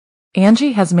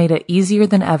Angie has made it easier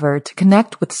than ever to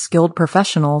connect with skilled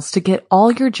professionals to get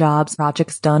all your jobs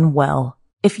projects done well.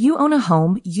 If you own a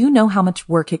home, you know how much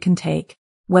work it can take,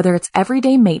 whether it's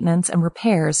everyday maintenance and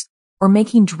repairs or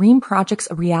making dream projects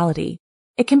a reality.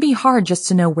 It can be hard just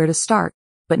to know where to start,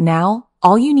 but now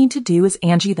all you need to do is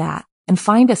Angie that and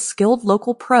find a skilled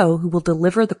local pro who will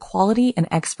deliver the quality and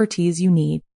expertise you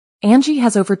need. Angie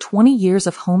has over 20 years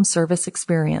of home service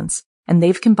experience, and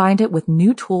they've combined it with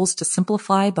new tools to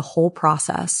simplify the whole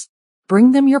process.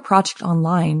 Bring them your project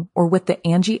online or with the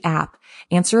Angie app,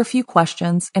 answer a few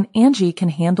questions, and Angie can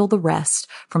handle the rest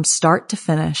from start to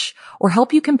finish, or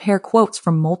help you compare quotes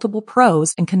from multiple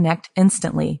pros and connect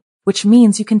instantly, which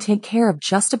means you can take care of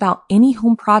just about any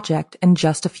home project in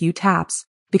just a few taps.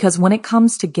 Because when it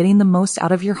comes to getting the most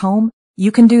out of your home,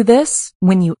 you can do this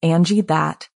when you Angie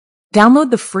that.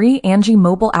 Download the free Angie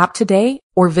mobile app today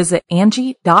or visit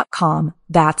Angie.com.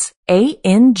 That's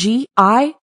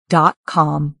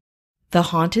ANGI.com. The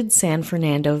Haunted San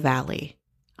Fernando Valley.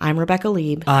 I'm Rebecca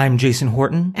Lieb. I'm Jason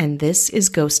Horton. And this is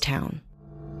Ghost Town.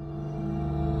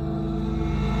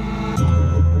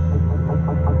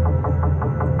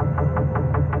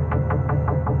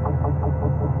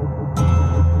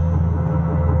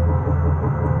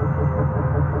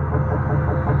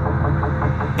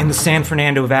 In the San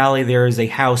Fernando Valley, there is a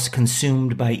house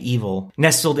consumed by evil.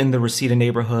 Nestled in the Reseda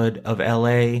neighborhood of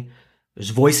LA,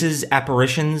 there's voices,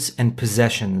 apparitions, and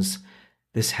possessions.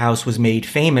 This house was made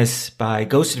famous by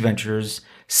Ghost Adventures,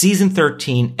 Season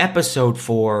 13, Episode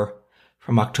 4,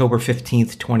 from October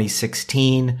 15th,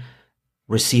 2016.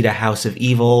 Reseda House of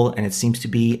Evil, and it seems to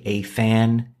be a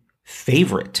fan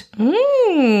favorite.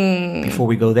 Before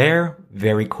we go there,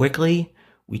 very quickly,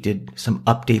 we did some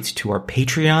updates to our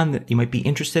Patreon that you might be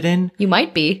interested in. You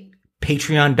might be.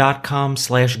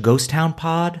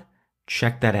 Patreon.com/GhostTownPod.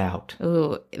 Check that out.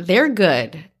 Ooh, they're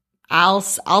good. I'll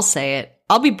say it.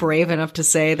 I'll be brave enough to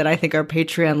say that I think our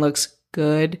Patreon looks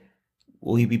good.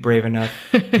 Will you be brave enough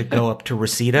to go up to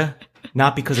Reseda?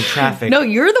 Not because of traffic. No,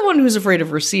 you're the one who's afraid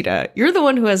of Reseda. You're the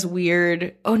one who has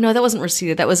weird... Oh, no, that wasn't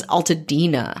Reseda. That was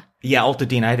Altadena. Yeah,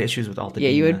 Altadena. I had issues with Altadena. Yeah,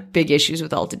 you had big issues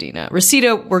with Altadena.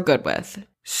 Reseda, we're good with.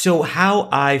 So how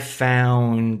I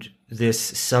found this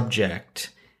subject,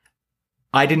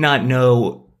 I did not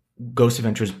know Ghost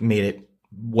Adventures made it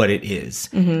what it is.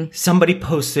 Mm-hmm. Somebody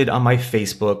posted on my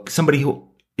Facebook, somebody who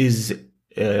is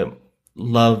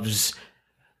loves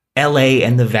LA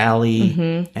and the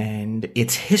Valley and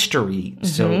its history.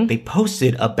 So they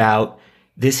posted about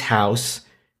this house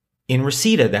in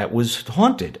Reseda that was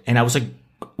haunted. And I was like,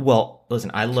 well,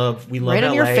 listen, we love right LA.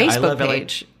 On your Facebook I love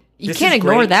page. LA. You This can't is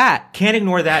ignore great. that. Can't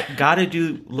ignore that. Gotta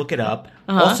look it up.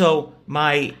 Also,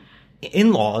 my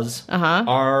in-laws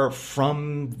are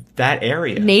from that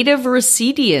area. Native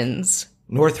Resedians.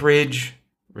 Northridge,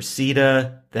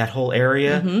 Reseda, that whole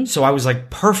area. So I was like,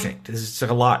 perfect. This is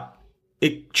like a lot.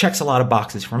 It checks a lot of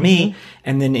boxes for me.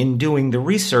 And then in doing the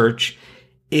research,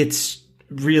 it's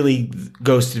really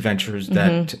Ghost Adventures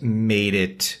that made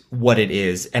it what it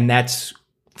is. And that's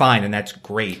fine, and that's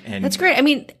great. And that's great. I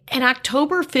mean, an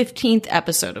October 15th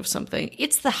episode of something.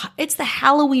 It's the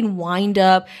Halloween wind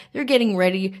up. They're getting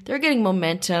ready. They're getting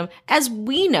momentum. As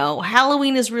we know,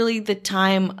 Halloween is really the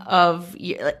time of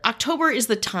October is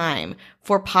the time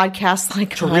for podcasts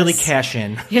like to us. really cash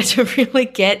in. Yeah, to really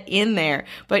get in there.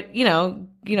 But you know,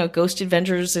 Ghost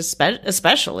Adventures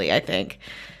especially, I think.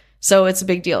 So it's a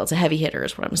big deal. It's a heavy hitter,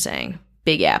 is what I'm saying.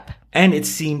 Big app. And it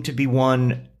seemed to be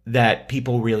one that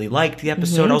people really liked the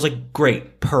episode. I was like,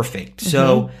 great, perfect.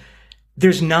 So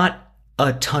there's not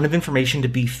a ton of information to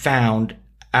be found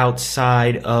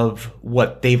outside of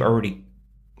what they've already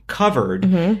covered.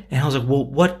 And I was like, well,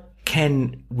 what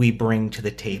can we bring to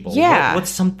the table? Yeah. What's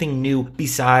something new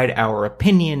beside our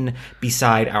opinion,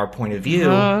 beside our point of view?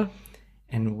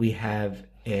 And we have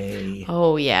a...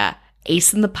 Oh, yeah.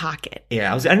 Ace in the pocket.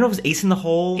 Yeah, I don't know if it was Ace in the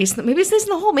hole. Maybe it's Ace in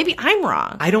the hole. Maybe I'm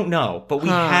wrong. I don't know, but we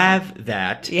have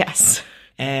that. Yes.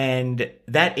 And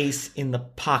that ace in the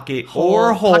pocket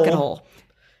Pocket hole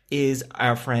is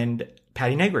our friend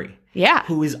Patty Negri. Yeah.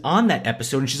 Who is on that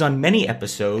episode, and she's on many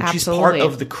episodes. Absolutely. She's part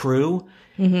of the crew.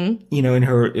 In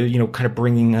her, kind of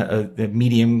bringing a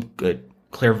medium,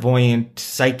 clairvoyant,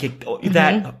 psychic,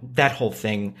 that whole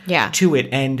thing to it.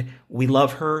 And we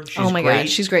love her. She's oh my great. God,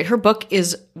 she's great. Her book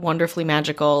is wonderfully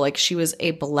magical. Like, she was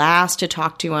a blast to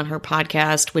talk to on her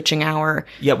podcast, Witching Hour.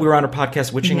 Yeah, we were on her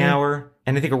podcast, Witching Hour.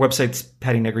 And I think her website's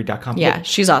pattynegri.com. Yeah, Look,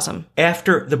 she's awesome.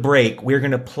 after the break, we're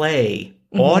going to play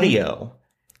audio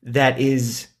that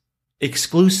is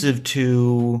exclusive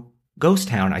to Ghost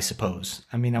Town, I suppose.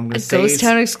 I mean, I'm going to say Ghost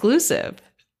Town exclusive.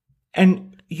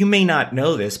 And you may not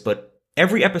know this, but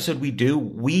every episode we do,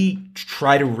 we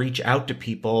try to reach out to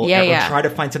people or try to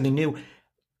find something new.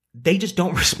 They just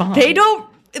don't respond. They don't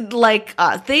like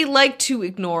us. They like to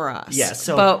ignore us. Yeah,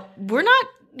 but we're not,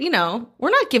 we're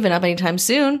not giving up anytime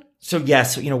soon. So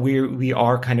yes, we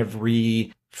are kind of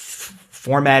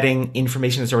formatting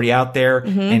information that's already out there.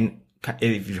 And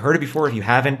if you've heard it before, if you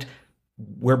haven't,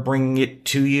 we're bringing it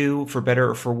to you for better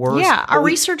or for worse. Yeah, our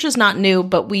research is not new,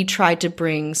 but we tried to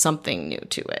bring something new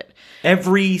to it.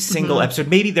 Every single episode,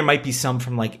 maybe there might be some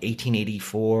from like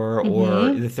 1884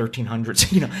 or the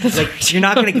 1300s. You're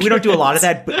not going to. We don't do a lot of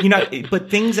that, but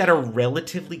but things that are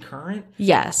relatively current.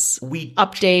 Yes, we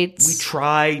updates. We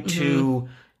try to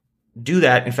do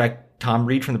that. In fact, Tom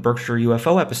Reed from the Berkshire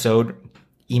UFO episode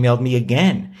emailed me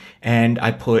again, and I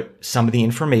put some of the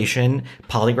information,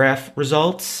 polygraph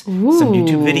results, some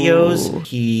YouTube videos.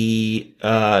 He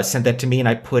sent that to me, and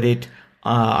I put it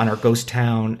on our Ghost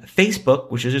Town Facebook,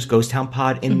 which is just Ghost Town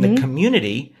Pod, in the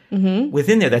community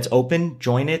within there. That's open.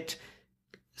 Join it.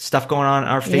 Stuff going on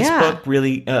our Facebook,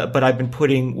 really. But I've been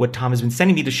putting what Tom has been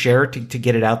sending me to share to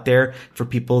get it out there for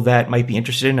people that might be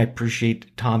interested. And I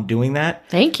appreciate Tom doing that.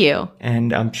 Thank you.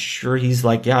 And I'm sure he's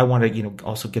like, I want to,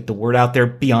 also get the word out there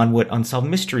beyond what Unsolved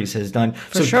Mysteries has done.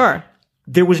 For sure.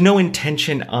 There was no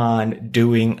intention on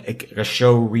doing a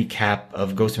show recap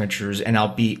of Ghost Adventures. And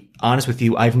I'll be honest with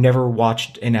you, I've never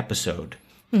watched an episode.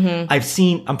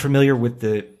 I'm familiar with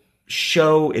the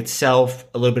show itself,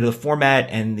 a little bit of the format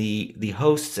and the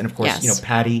hosts, and of course,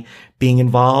 Patty being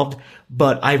involved,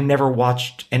 but I've never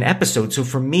watched an episode. So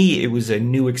for me, it was a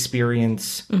new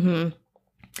experience on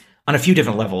a few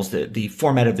different levels, the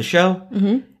format of the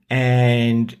show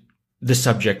and the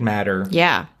subject matter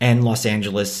and Los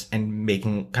Angeles, and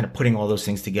putting all those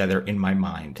things together in my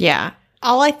mind. Yeah.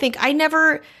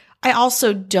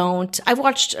 I've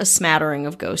watched a smattering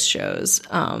of ghost shows,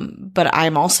 but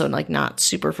I'm also not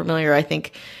super familiar. I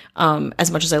think, as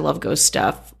much as I love ghost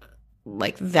stuff,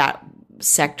 that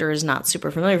sector is not super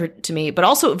familiar to me, but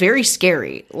also very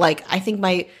scary. I think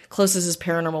my closest is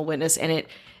Paranormal Witness, and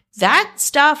that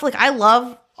stuff, I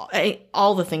love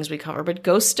all the things we cover, but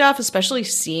ghost stuff, especially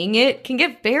seeing it, can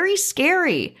get very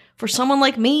scary for someone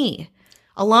like me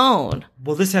alone.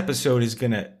 Well, this episode is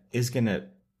gonna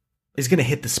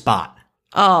hit the spot.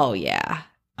 Oh, yeah.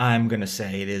 I'm going to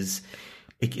say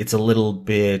it's a little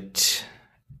bit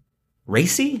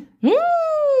racy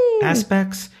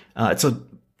aspects. It's a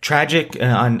tragic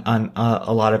on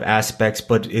a lot of aspects,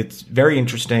 but it's very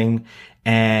interesting,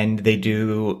 and they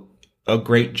do a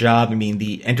great job. I mean,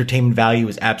 the entertainment value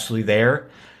is absolutely there.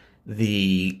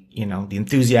 The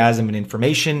enthusiasm and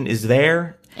information is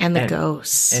there. And the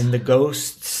ghosts. And the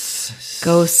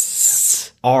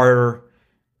ghosts are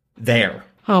there.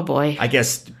 Oh boy. I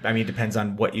guess, it depends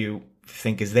on what you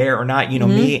think is there or not.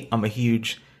 Me, I'm a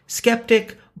huge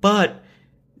skeptic, but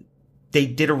they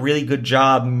did a really good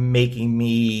job making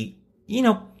me,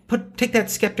 take that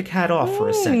skeptic hat off for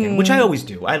a second, which I always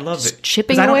do. I love it.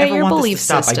 Chipping away your belief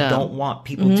system. I don't want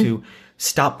people to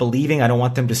stop believing. I don't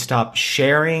want them to stop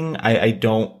sharing.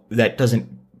 That doesn't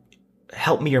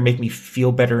help me or make me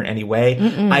feel better in any way.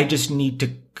 I just need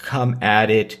to come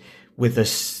at it with a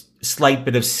slight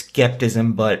bit of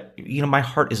skepticism, but my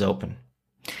heart is open.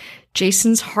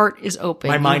 Jason's heart is open.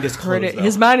 My mind is closed.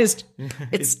 His mind is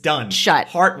it's done. Shut.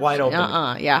 Heart wide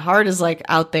open. Yeah, heart is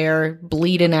out there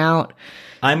bleeding out.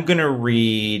 I'm going to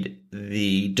read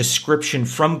the description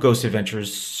from Ghost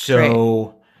Adventures.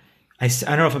 So I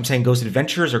don't know if I'm saying Ghost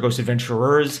Adventures or Ghost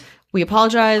Adventurers. We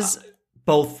apologize.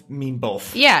 Both mean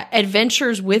both. Yeah,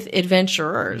 adventures with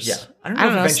adventurers. Yeah. I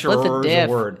don't know if adventurer is a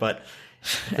word, but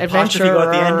the apostrophe go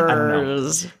at the end, I don't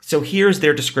know. So here's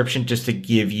their description just to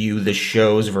give you the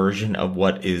show's version of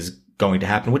what is going to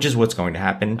happen, which is what's going to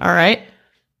happen. All right.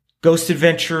 Ghost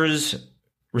Adventures,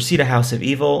 Reseda House of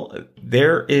Evil.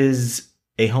 There is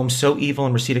a home so evil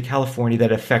in Reseda, California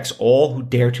that affects all who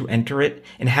dare to enter it.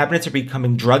 Inhabitants are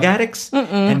becoming drug addicts,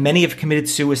 and many have committed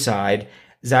suicide.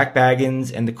 Zach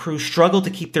Baggins and the crew struggle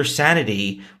to keep their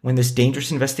sanity when this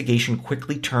dangerous investigation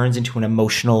quickly turns into an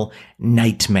emotional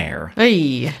nightmare.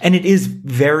 Hey. And it is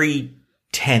very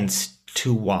tense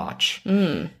to watch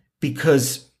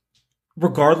because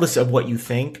regardless of what you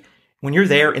think, when you're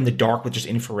there in the dark with just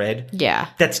infrared,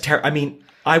 that's terrible.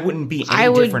 I wouldn't be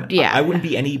any different. I wouldn't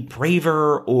be any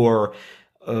braver or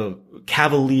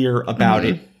cavalier about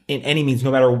it. In any means,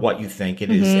 no matter what you think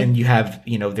it is. And you have,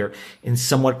 they're in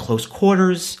somewhat close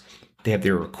quarters. They have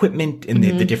their equipment and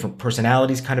the different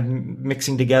personalities kind of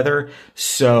mixing together.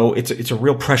 So it's a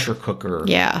real pressure cooker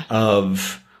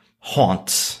of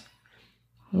haunts.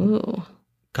 Ooh.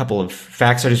 Couple of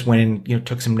facts. I just went and,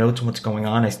 took some notes on what's going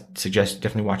on. I suggest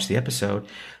definitely watch the episode.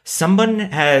 Someone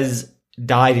has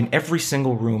died in every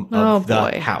single room of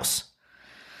the house.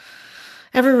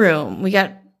 Every room. We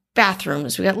got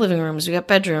bathrooms, we got living rooms, we got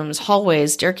bedrooms,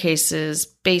 hallways, staircases,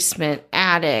 basement,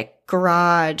 attic,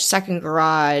 garage, second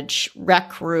garage,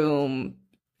 rec room,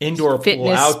 indoor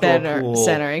fitness pool, outdoor pool,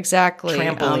 center, exactly.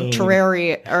 Trampoline.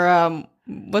 Terraria, or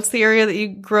what's the area that you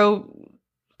grow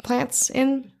plants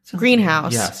in?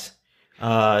 Greenhouse. Yes.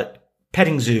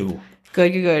 Petting zoo.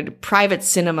 Good. Private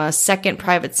cinema, second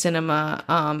private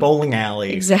cinema. Bowling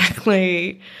alley.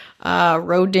 Exactly.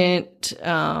 Rodent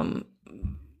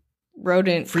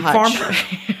Freak hutch. farm.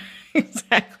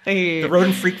 Exactly. The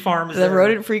rodent freak farm is the there.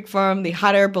 rodent freak farm, the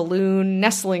hot air balloon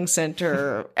nestling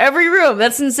center. Every room.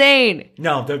 That's insane.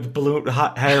 No, the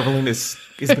hot air balloon has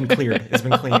been cleared. It's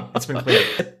been cleaned. It's been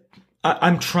cleared.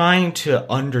 I'm trying to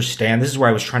understand. This is where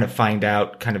I was trying to find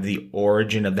out kind of the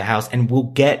origin of the house, and we'll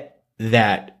get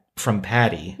that from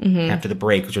Patty after the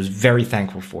break, which I was very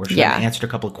thankful for. She answered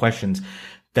a couple of questions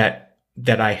that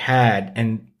I had,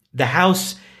 and the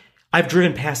house, I've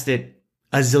driven past it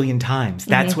a zillion times.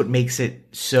 That's what makes it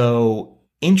so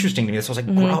interesting to me. So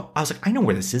I was like, I know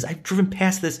where this is. I've driven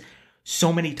past this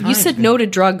so many times. You said no to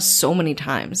drugs so many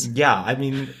times. Yeah, I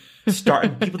mean,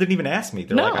 people didn't even ask me.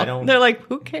 They're like, I don't. They're like,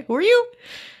 who are you?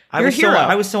 You're a hero.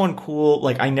 I was so uncool.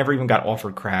 Like, I never even got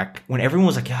offered crack. When everyone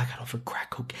was like, yeah, I got offered crack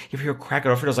coke. You ever hear crack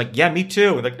got offered? I was like, yeah, me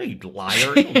too. And like, no, you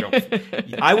liar.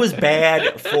 I was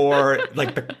bad for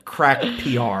like the crack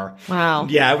PR. Wow.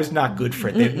 Yeah, I was not good for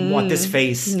it. They didn't want this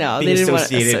face being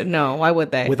associated no, why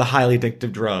would they? with a highly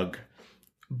addictive drug.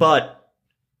 But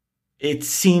it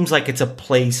seems like it's a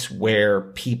place where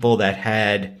people that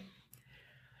had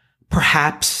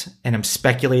perhaps, and I'm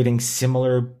speculating,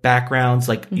 similar backgrounds,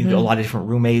 like a lot of different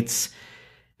roommates.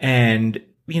 And,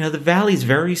 the valley's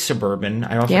very suburban.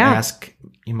 I often ask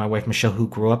my wife, Michelle, who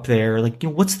grew up there, like,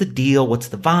 what's the deal? What's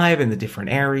the vibe in the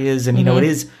different areas? And, it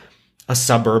is a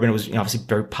suburb, and it was obviously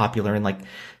very popular in the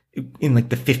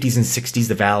 50s and 60s,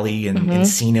 the valley and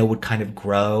Encino would kind of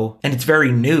grow. And it's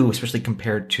very new, especially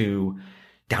compared to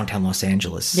downtown Los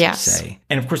Angeles, say.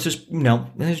 And of course,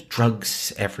 there's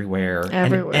drugs everywhere.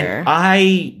 And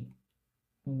I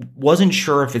wasn't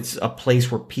sure if it's a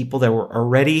place where people that were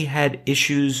already had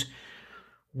issues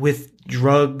with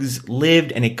drugs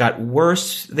lived and it got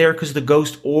worse there because of the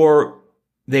ghost, or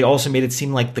they also made it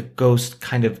seem like the ghost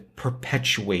kind of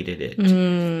perpetuated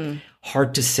it.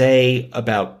 Hard to say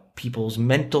about people's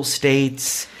mental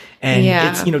states. And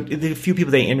it's, the few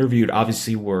people they interviewed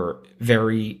obviously were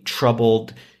very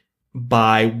troubled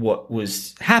by what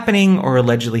was happening or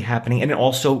allegedly happening. And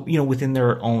also, within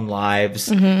their own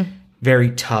lives,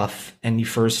 very tough. And you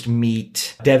first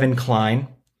meet Devin Klein,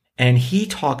 and he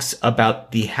talks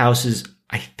about the house's,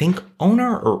 I think,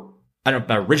 owner, or I don't know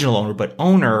about original owner, but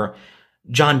owner,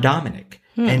 John Dominic.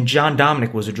 And John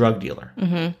Dominic was a drug dealer.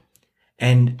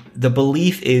 And the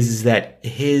belief is that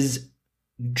his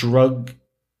drug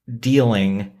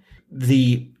dealing,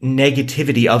 the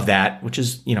negativity of that, which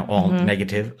is, all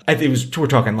negative. We're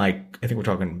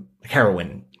talking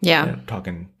heroin. Yeah.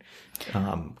 Talking,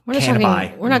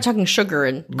 we're not talking sugar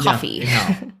and coffee.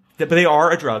 No. But they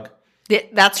are a drug.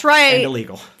 That's right. And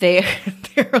illegal. They're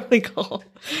illegal.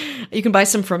 You can buy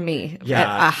some from me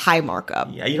at a high markup.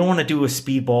 Yeah, you don't want to do a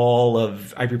speedball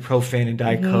of ibuprofen and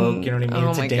Diet Coke. You know what I mean? Oh,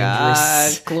 it's my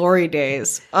dangerous. God. Glory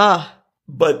days. Ugh.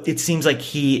 But it seems like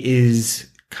he is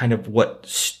kind of where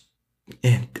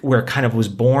kind of was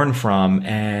born from,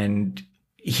 and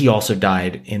he also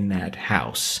died in that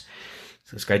house.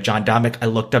 So this guy, John Dominic, I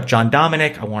looked up John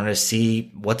Dominic. I wanted to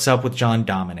see what's up with John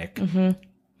Dominic.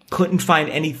 Couldn't find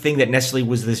anything that necessarily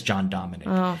was this John Dominic.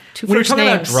 Oh, two when you're first talking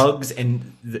names. about drugs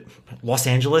and Los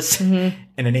Angeles and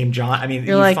a name John, I mean,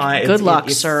 you're like, good luck,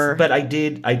 sir. But I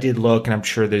did look, and I'm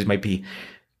sure there might be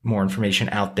more information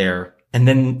out there. And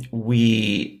then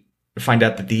we find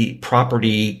out that the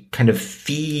property kind of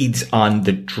feeds on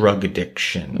the drug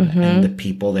addiction and the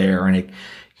people there, and it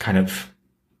kind of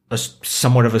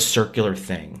somewhat of a circular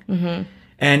thing.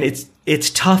 And it's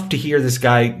tough to hear this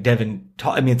guy, Devin,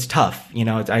 talk. I mean, it's tough.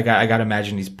 I got to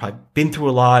imagine he's probably been through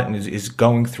a lot and is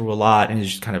going through a lot, and is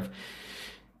just kind of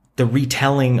the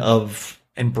retelling of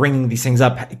and bringing these things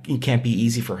up. It can't be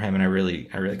easy for him. And I really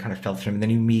kind of felt for him. And then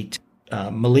you meet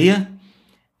Malia,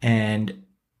 and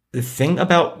the thing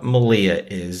about Malia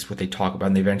is what they talk about,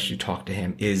 and they eventually talk to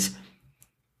him, is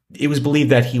it was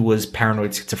believed that he was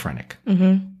paranoid schizophrenic.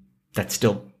 That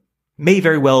still may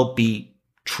very well be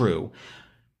true.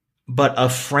 But a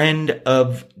friend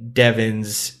of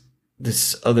Devin's,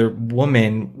 this other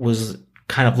woman, was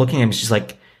kind of looking at him. She's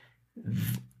like,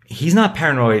 he's not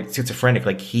paranoid schizophrenic.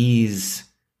 Like, he's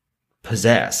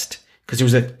possessed. because there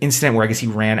was an incident where I guess he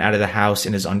ran out of the house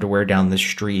in his underwear down the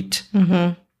street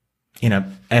in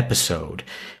an episode.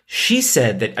 She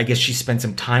said that I guess she spent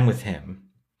some time with him,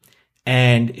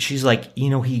 and she's like,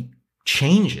 he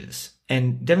changes.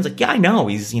 And Devin's like, yeah, I know.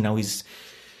 He's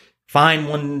fine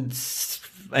once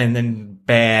and then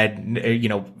bad,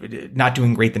 not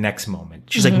doing great the next moment.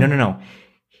 She's like, no.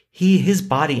 His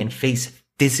body and face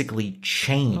physically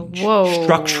change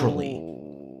structurally.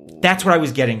 That's what I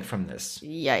was getting from this.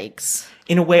 Yikes.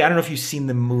 In a way, I don't know if you've seen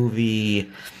the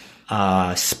movie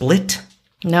Split.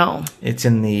 No. It's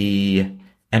in the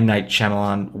M. Night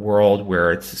Shyamalan world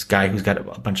where it's this guy who's got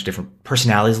a bunch of different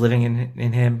personalities living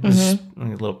in him.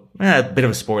 A bit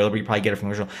of a spoiler, but you probably get it from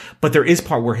the original. But there is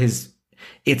part where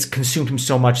it's consumed him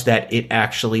so much that it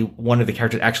actually, one of the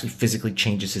characters actually physically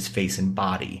changes his face and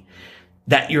body.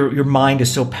 That your mind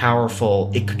is so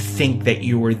powerful, it could think that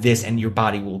you were this and your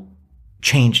body will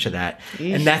change to that.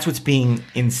 Eesh. And that's what's being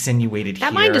insinuated here.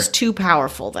 That mind is too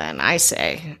powerful then, I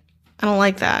say. I don't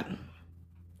like that.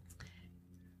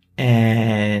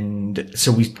 And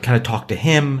so we kind of talk to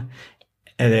him,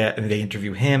 and they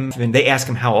interview him, and they ask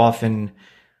him how often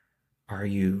are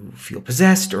you feel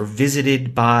possessed or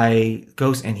visited by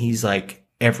ghosts, and he's like,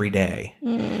 every day.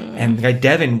 And the guy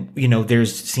Devin,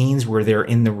 there's scenes where they're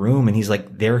in the room, and he's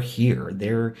like, they're here,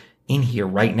 they're in here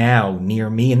right now near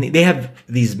me, and they have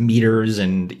these meters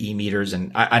and e-meters,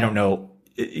 and I don't know,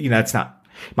 it's not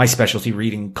my specialty,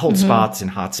 reading cold spots and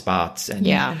hot spots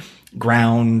and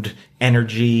ground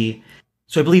energy.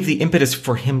 So I believe the impetus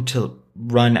for him to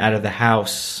run out of the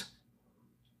house,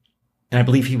 and I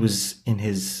believe he was in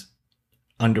his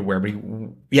underwear, but he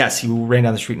ran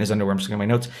down the street in his underwear. I'm just looking at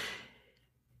my notes.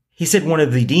 He said one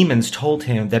of the demons told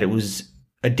him that it was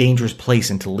a dangerous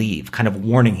place and to leave, kind of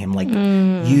warning him, like,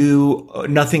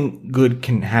 nothing good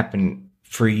can happen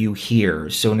for you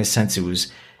here. So in a sense, it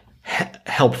was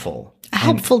helpful. A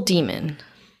helpful demon.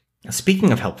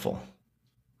 Speaking of helpful.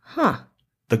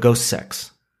 The ghost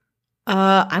sex.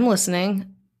 I'm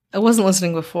listening. I wasn't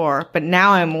listening before, but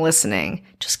now I'm listening.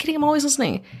 Just kidding, I'm always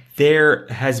listening. There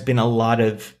has been a lot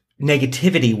of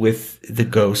negativity with the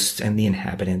ghosts and the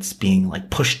inhabitants being like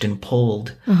pushed and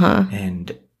pulled.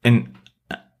 And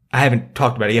I haven't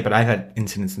talked about it yet, but I've had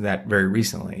incidents of that very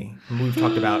recently. We've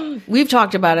talked about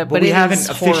it, but we it haven't is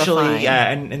officially. Horrifying.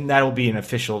 Yeah, and that'll be an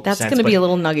official. That's going to be a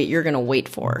little nugget you're going to wait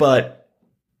for. But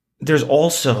there's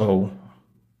also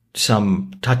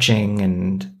some touching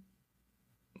and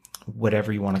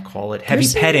whatever you want to call it, heavy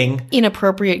petting,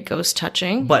 inappropriate ghost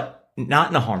touching, but not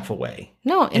in a harmful way.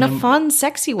 No, in a fun,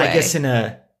 sexy way. I guess in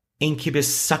a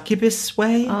incubus succubus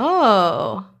way.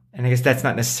 Oh, and I guess that's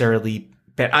not necessarily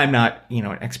bad. I'm not,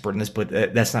 an expert in this, but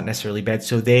that's not necessarily bad.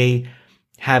 So they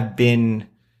have been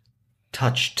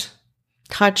touched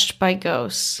by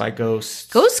ghosts.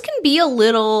 Ghosts can be a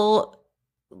little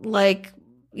like,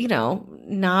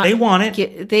 not. They want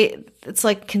it. It's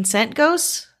like consent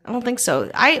ghosts. I don't think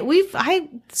so. I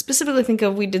specifically think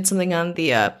we did something on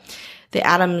the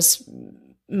Adams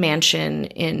mansion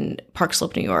in Park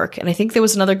Slope, New York. And I think there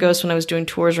was another ghost when I was doing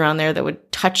tours around there that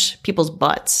would touch people's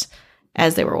butts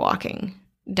as they were walking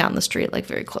down the street, like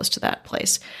very close to that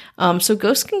place. So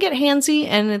ghosts can get handsy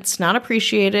and it's not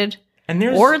appreciated.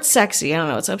 Or it's sexy. I don't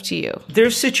know. It's up to you.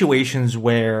 There's situations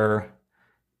where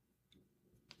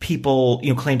people,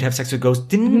 claim to have sex with ghosts.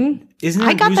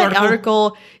 I got that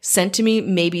article sent to me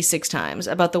maybe 6 times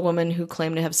about the woman who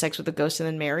claimed to have sex with a ghost and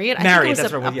then marry it. I think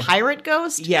it was a pirate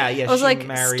ghost. Yeah. I was like,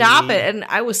 stop it. And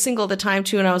I was single at the time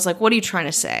too. And I was like, what are you trying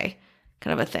to say?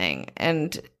 Kind of a thing.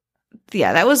 And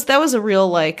yeah, that was a real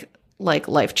like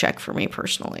life check for me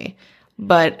personally.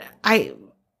 But I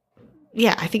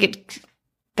think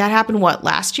that happened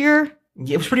last year?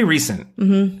 Yeah, it was pretty recent.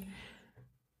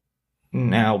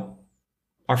 Now,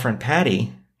 our friend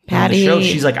Patty on the show,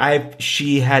 she's like,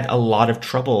 she had a lot of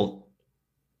trouble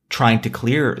trying to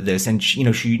clear this, and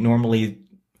she normally,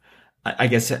 I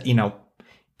guess,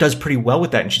 does pretty well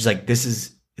with that. And she's like,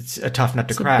 it's a tough nut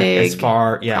to crack as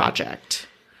far, project.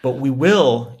 But we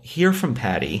will hear from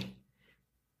Patty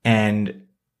and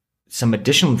some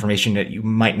additional information that you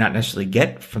might not necessarily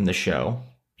get from the show.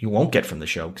 You won't get from the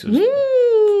show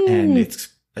and it's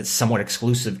somewhat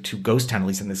exclusive to Ghost Town, at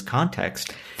least in this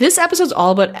context. This episode's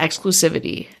all about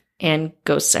exclusivity and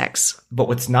ghost sex. But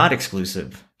what's not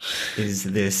exclusive is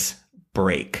this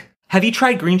break. Have you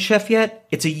tried Green Chef yet?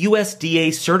 It's a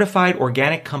USDA certified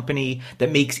organic company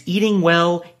that makes eating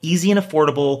well, easy and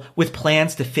affordable with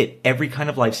plans to fit every kind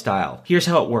of lifestyle. Here's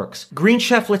how it works. Green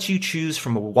Chef lets you choose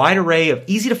from a wide array of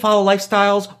easy to follow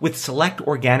lifestyles with select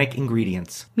organic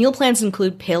ingredients. Meal plans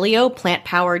include paleo,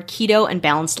 plant-powered, keto, and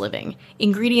balanced living.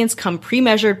 Ingredients come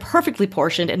pre-measured, perfectly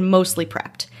portioned, and mostly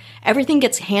prepped. Everything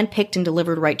gets handpicked and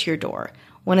delivered right to your door.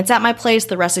 When it's at my place,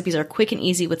 the recipes are quick and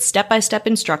easy with step-by-step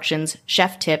instructions,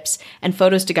 chef tips, and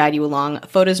photos to guide you along.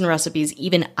 Photos and recipes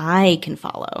even I can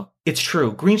follow. It's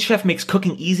true. Green Chef makes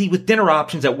cooking easy with dinner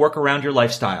options that work around your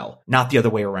lifestyle, not the other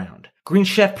way around. Green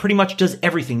Chef pretty much does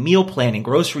everything: meal planning,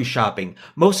 grocery shopping,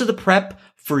 most of the prep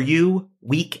for you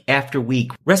week after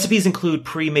week. Recipes include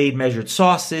pre-made measured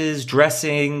sauces,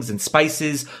 dressings, and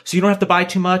spices, so you don't have to buy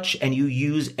too much and you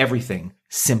use everything.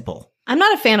 Simple. I'm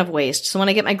not a fan of waste, so when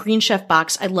I get my Green Chef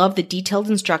box, I love the detailed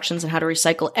instructions on how to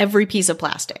recycle every piece of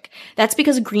plastic. That's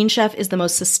because Green Chef is the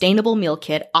most sustainable meal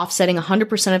kit, offsetting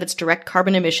 100% of its direct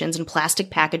carbon emissions and plastic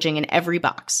packaging in every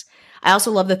box. I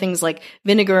also love the things like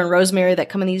vinegar and rosemary that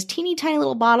come in these teeny tiny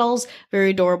little bottles, very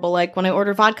adorable, like when I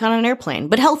order vodka on an airplane,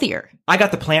 but healthier. I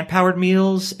got the plant-powered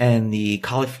meals and the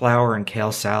cauliflower and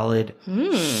kale salad.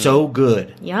 So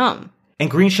good. Yum. And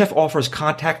Green Chef offers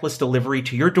contactless delivery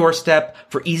to your doorstep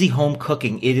for easy home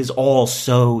cooking. It is all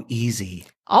so easy.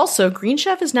 Also, Green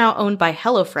Chef is now owned by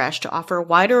HelloFresh to offer a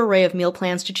wider array of meal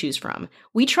plans to choose from.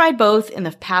 We tried both in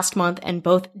the past month and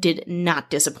both did not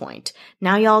disappoint.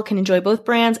 Now y'all can enjoy both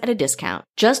brands at a discount.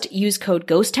 Just use code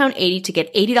GHOSTTOWN80 to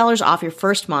get $80 off your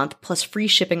first month plus free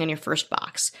shipping on your first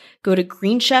box. Go to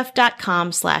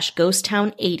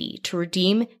greenchef.com/GhostTown80 to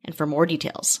redeem and for more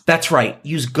details. That's right.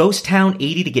 Use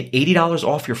GhostTown80 to get $80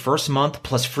 off your first month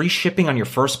plus free shipping on your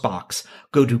first box.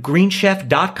 Go to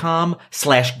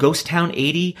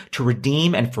greenchef.com/GhostTown80 to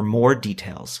redeem and for more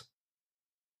details.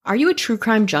 Are you a true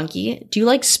crime junkie? Do you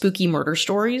like spooky murder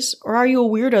stories? Or are you a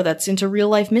weirdo that's into real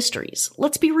life mysteries?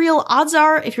 Let's be real, odds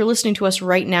are if you're listening to us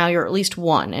right now, you're at least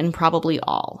one, and probably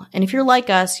all. And if you're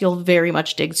like us, you'll very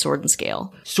much dig Sword and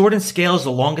Scale. Sword and Scale is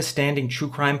the longest standing true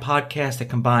crime podcast that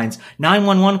combines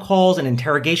 911 calls and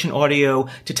interrogation audio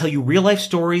to tell you real life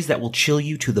stories that will chill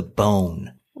you to the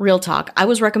bone. Real talk. I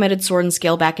was recommended Sword and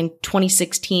Scale back in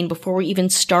 2016 before we even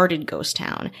started Ghost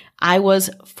Town. I was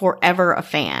forever a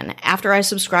fan. After I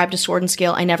subscribed to Sword and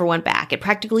Scale, I never went back. It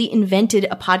practically invented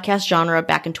a podcast genre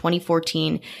back in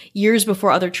 2014, years before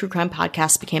other true crime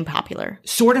podcasts became popular.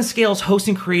 Sword and Scale's host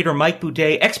and creator Mike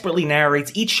Boudet expertly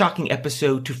narrates each shocking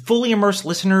episode to fully immerse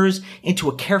listeners into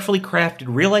a carefully crafted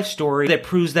real-life story that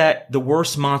proves that the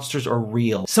worst monsters are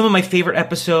real. Some of my favorite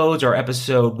episodes are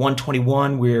episode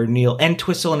 121, where Neil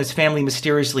Entwistle and his family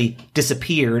mysteriously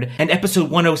disappeared, and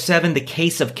episode 107, The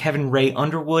Case of Kevin Ray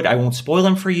Underwood. I won't spoil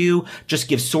them for you. Just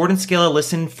give Sword and Scale a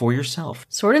listen for yourself.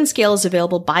 Sword and Scale is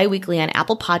available bi-weekly on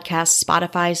Apple Podcasts,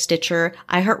 Spotify, Stitcher,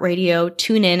 iHeartRadio,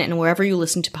 TuneIn, and wherever you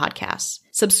listen to podcasts.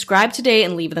 Subscribe today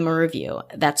and leave them a review.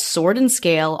 That's Sword and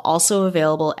Scale, also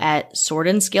available at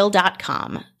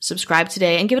swordandscale.com. Subscribe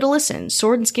today and give it a listen.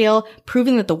 Sword and Scale,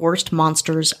 proving that the worst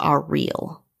monsters are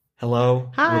real. Hello.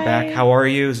 Hi. We're back. How are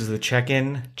you? This is the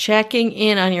check-in. Checking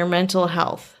in on your mental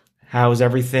health. How's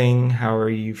everything? How are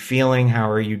you feeling?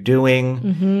 How are you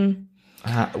doing?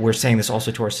 We're saying this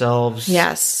also to ourselves.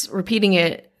 Yes, repeating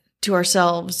it to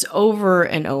ourselves over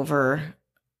and over.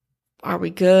 Are we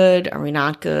good? Are we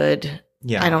not good?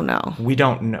 Yeah. I don't know. We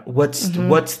don't know. What's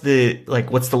the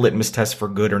litmus test for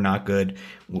good or not good?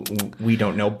 We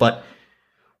don't know, but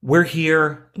we're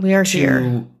here. We are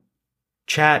here.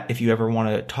 Chat if you ever want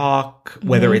to talk,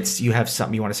 whether it's you have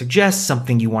something you want to suggest,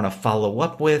 something you want to follow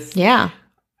up with. Yeah.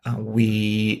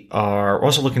 We are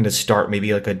also looking to start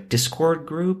maybe like a Discord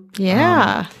group.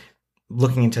 Yeah.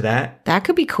 Looking into that. That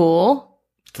could be cool.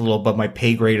 It's a little above my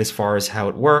pay grade as far as how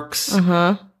it works.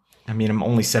 I mean, I'm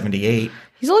only 78.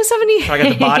 He's only 78. So I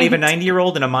got the body of a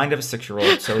 90-year-old and a mind of a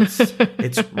 6-year-old. So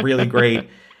it's really great.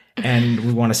 And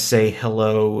we want to say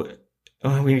hello.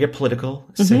 We're going to get political.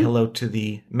 Say hello to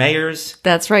the mayors.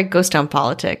 That's right. Ghost Town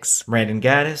Politics. Brandon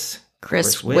Gaddis.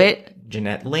 Chris Witt.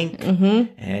 Jeanette Link.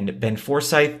 And Ben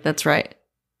Forsyth. That's right.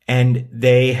 And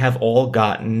they have all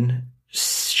gotten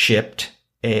shipped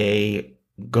a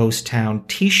Ghost Town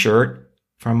t-shirt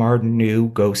from our new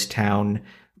Ghost Town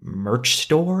merch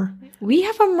store. We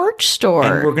have a merch store.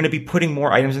 And we're going to be putting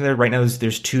more items in there. Right now,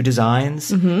 there's 2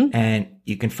 designs. And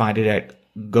you can find it at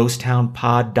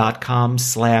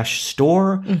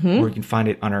ghosttownpod.com/store, or you can find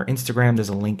it on our Instagram. There's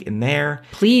a link in there.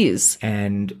 Please.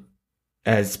 And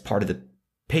as part of the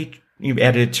you've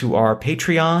added it to our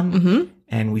Patreon,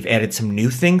 and we've added some new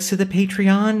things to the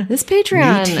Patreon. This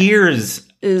Patreon new tiers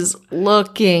is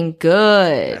looking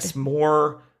good. Yes,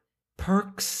 more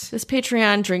perks. This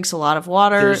Patreon drinks a lot of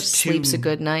water, sleeps a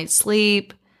good night's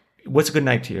sleep. What's a good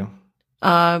night to you?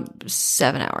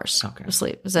 7 hours of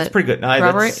sleep. Is that pretty good? No,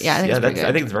 corroborate? Yeah, I think it's pretty good.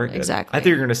 I think it's very good. Exactly. I think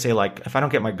you're going to say like, if I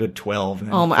don't get my good 12.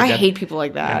 I hate people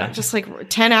like that. Just like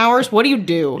 10 hours. What do you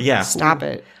do? Yeah. Stop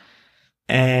it.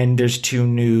 And there's 2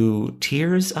 new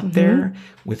tiers up there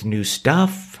with new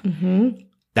stuff.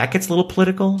 That gets a little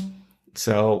political.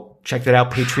 So check that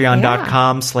out,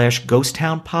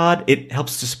 patreon.com/ghosttownpod. It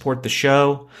helps to support the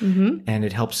show and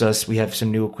it helps us. We have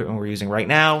some new equipment we're using right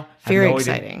now. Very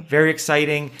exciting. Very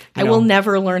exciting. I will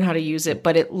never learn how to use it,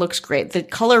 but it looks great. The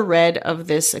color red of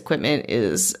this equipment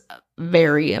is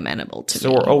very amenable to me.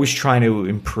 So we're always trying to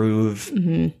improve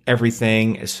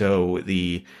everything. So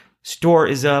the store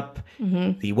is up.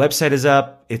 The website is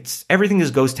up. Everything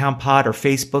is Ghost Town Pod. Our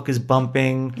Facebook is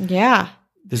bumping. Yeah.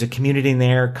 There's a community in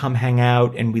there. Come hang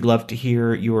out, and we'd love to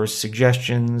hear your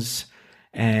suggestions.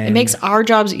 And it makes our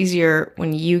jobs easier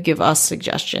when you give us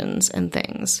suggestions and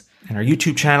things. And our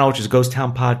YouTube channel, which is Ghost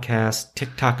Town Podcast.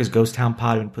 TikTok is Ghost Town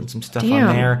Pod. We've been putting some stuff on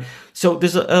there. So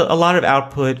there's a lot of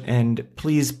output, and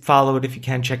please follow it if you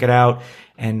can. Check it out.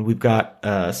 And we've got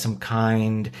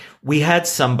we had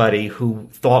somebody who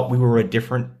thought we were a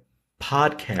different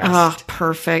podcast. Oh,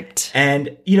 perfect.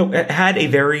 And, it had a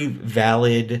very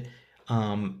valid...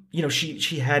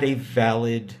 she had a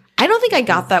valid... I don't think I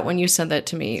got that when you sent that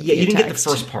to me. Yeah, you didn't get the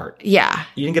first part. Yeah.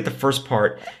 You didn't get the first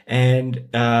part. And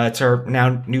it's our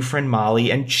now new friend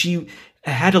Molly. And she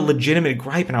had a legitimate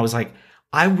gripe. And I was like,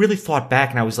 I really thought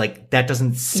back and I was like, that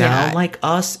doesn't sound like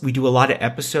us. We do a lot of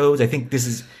episodes. I think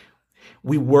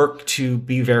we work to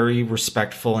be very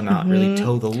respectful and not really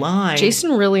toe the line.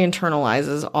 Jason really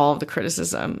internalizes all of the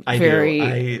criticism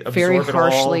very absorb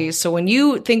harshly. So when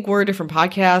you think we're a different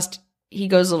podcast, he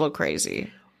goes a little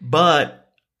crazy. But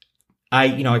I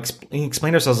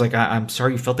explained ourselves like, I'm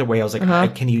sorry you felt that way. I was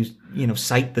like, can you,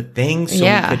 cite the things?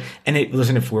 So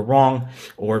listen, if we're wrong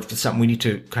or if it's something we need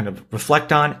to kind of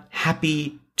reflect on,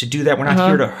 happy to do that. We're not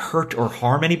here to hurt or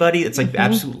harm anybody. It's like the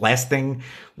absolute last thing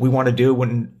we want to do.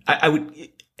 When I would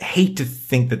hate to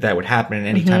think that would happen. And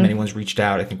anytime anyone's reached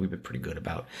out, I think we've been pretty good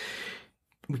about.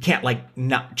 We can't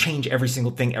not change every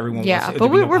single thing everyone wants. Yeah, but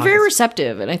we're very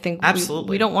receptive, and I think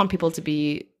absolutely we don't want people to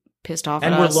be pissed off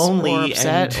and at we're us lonely or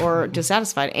upset or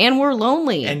dissatisfied, and we're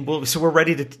lonely, and so we're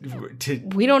ready to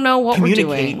we don't know what we're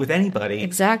doing with anybody.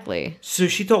 Exactly. So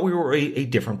she thought we were a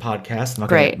different podcast. I'm not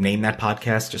going to name that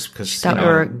podcast just because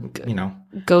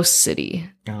Ghost City.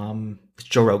 It's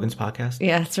Joe Rogan's podcast.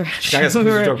 Yeah, that's right.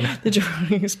 The Joe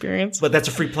Rogan Experience. But that's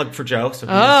a free plug for Joe. So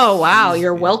wow,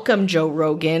 you're welcome, Joe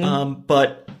Rogan.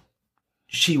 But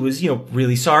she was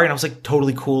really sorry, and I was like,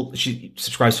 totally cool. She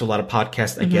subscribes to a lot of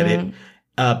podcasts. I get it.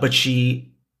 But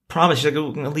she promised, she's like,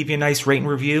 I'm going to leave you a nice rate and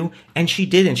review. And she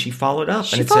did, and she followed up.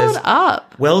 She followed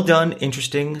up. Well done,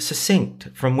 interesting, succinct.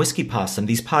 From Whiskey Possum.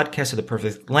 These podcasts are the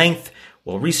perfect length,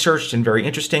 well-researched, and very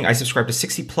interesting. I subscribe to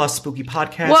 60-plus spooky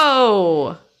podcasts.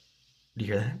 Whoa. Do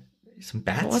you hear that? Some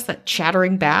bats? What's that?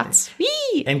 Chattering bats?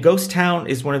 Whee! And Ghost Town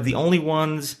is one of the only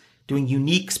ones doing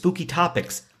unique, spooky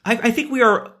topics. I think we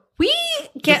are... We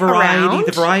get around.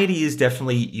 The variety is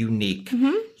definitely unique.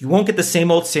 You won't get the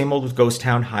same old with Ghost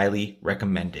Town. Highly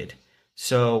recommended.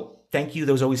 So thank you.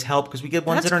 Those always help because we get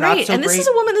ones that are not so great. And this is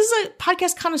a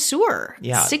podcast connoisseur.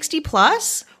 Yeah. 60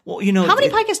 plus. Well, how many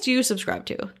podcasts do you subscribe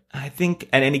to? I think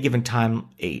at any given time,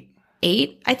 8.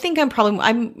 8? I think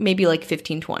I'm maybe like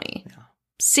 15, 20. Yeah.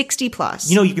 60 plus.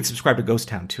 You can subscribe to Ghost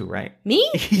Town too, right? Me?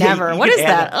 Never. What is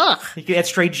that? Ugh. You can add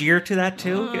Stray Jeer to that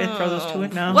too. You can throw those to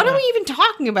it now. What are we even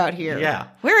talking about here? Yeah.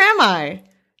 Where am I?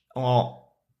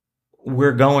 Well,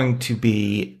 we're going to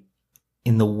be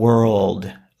in the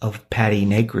world of Patti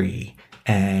Negri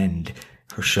and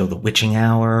her show, The Witching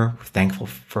Hour. We're thankful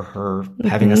for her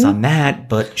having us on that,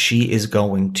 but she is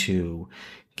going to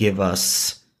give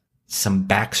us some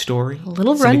backstory, a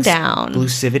little rundown,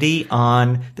 exclusivity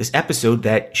on this episode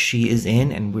that she is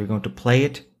in, and we're going to play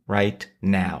it right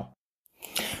now.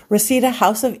 Reseda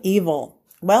House of Evil.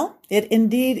 Well, it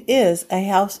indeed is a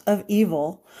house of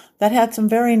evil that had some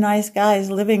very nice guys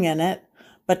living in it,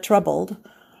 but troubled.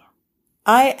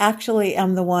 I actually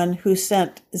am the one who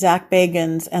sent Zach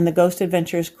Bagans and the Ghost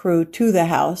Adventures crew to the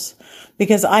house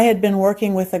because I had been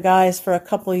working with the guys for a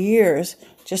couple of years,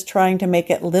 just trying to make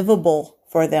it livable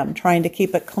for them, trying to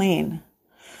keep it clean.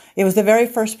 It was the very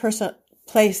first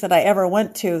place that I ever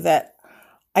went to that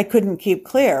I couldn't keep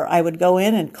clear. I would go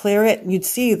in and clear it, and you'd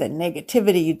see the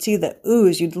negativity, you'd see the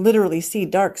ooze, you'd literally see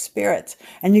dark spirits,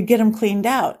 and you'd get them cleaned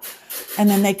out. And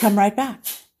then they'd come right back.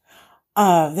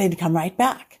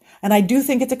 And I do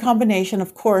think it's a combination,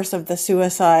 of course, of the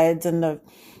suicides and the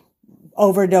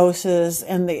overdoses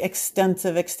and the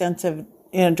extensive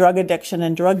drug addiction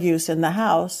and drug use in the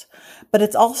house. But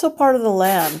it's also part of the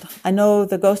land. I know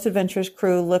the Ghost Adventures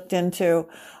crew looked into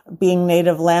being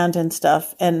native land and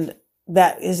stuff, and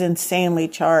that is insanely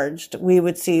charged. We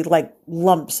would see like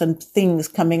lumps and things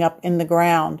coming up in the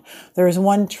ground. There's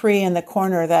one tree in the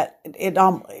corner that it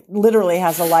literally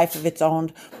has a life of its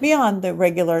own beyond the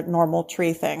regular normal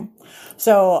tree thing.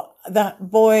 So the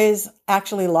boys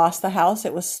actually lost the house.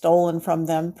 It was stolen from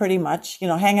them pretty much. You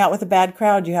know, hang out with a bad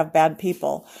crowd, you have bad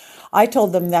people. I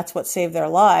told them that's what saved their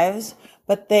lives,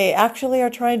 but they actually are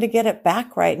trying to get it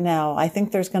back right now. I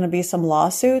think there's going to be some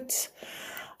lawsuits.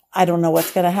 I don't know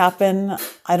what's going to happen.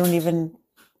 I don't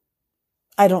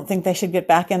think they should get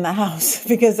back in the house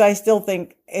because I still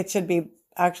think it should be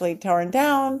actually torn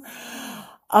down.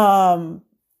 And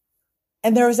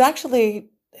there was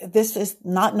actually, this is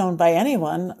not known by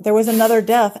anyone, there was another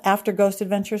death after Ghost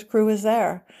Adventures crew was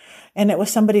there. And it was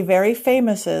somebody very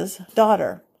famous's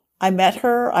daughter. I met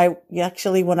her.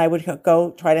 When I would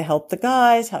go try to help the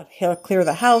guys, how to clear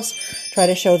the house, try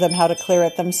to show them how to clear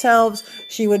it themselves,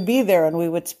 she would be there and we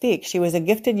would speak. She was a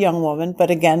gifted young woman, but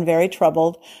again, very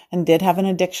troubled and did have an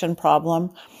addiction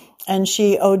problem. And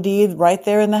she OD'd right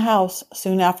there in the house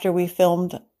soon after we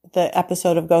filmed the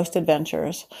episode of Ghost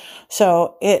Adventures.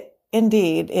 So it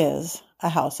indeed is a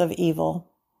house of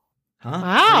evil. Huh?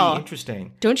 Wow. Pretty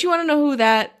interesting. Don't you want to know who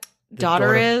that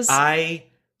daughter is? I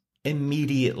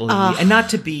immediately, and not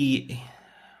to be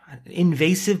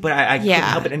invasive, but I couldn't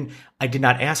help it. And I did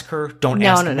not ask her. Don't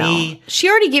ask me. No. She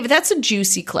already gave it. That's a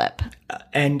juicy clip.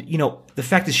 And, you know, the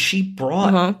fact is she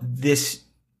brought this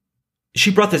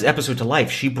episode to life.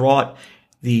 She brought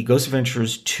the Ghost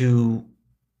Adventures to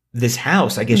this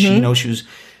house. I guess she was,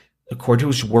 according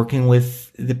to, she was working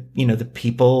with the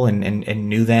people and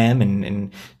knew them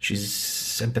and she's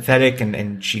sympathetic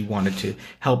and she wanted to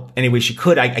help any way she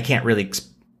could. I can't really expand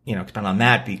on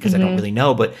that because I don't really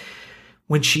know. But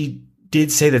when she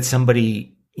did say that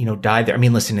somebody, died there, I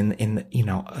mean, listen,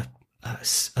 a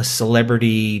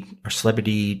celebrity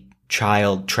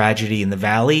child tragedy in the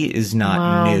valley is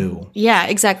not new. Yeah,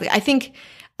 exactly. I think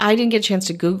I didn't get a chance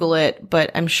to Google it,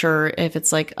 but I'm sure if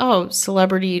it's like,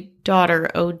 celebrity daughter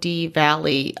OD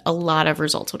Valley, a lot of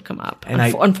results would come up. And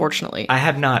unfortunately, I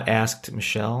have not asked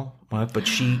Michelle, but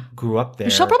she grew up there.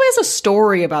 Michelle probably has a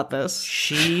story about this.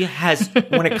 She has,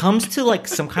 when it comes to like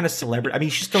some kind of celebrity, I mean,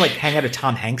 she used to like hang out at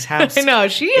Tom Hanks' house. I know.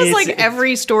 She has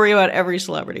every story about every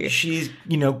celebrity. She's,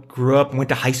 grew up and went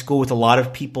to high school with a lot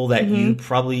of people that you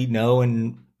probably know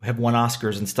and have won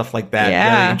Oscars and stuff like that.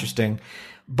 Yeah. Very interesting.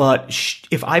 But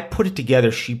if I put it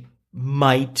together, she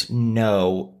might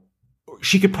know.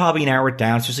 She could probably narrow it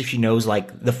down, especially if she knows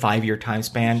like the 5-year time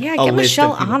span. Yeah, get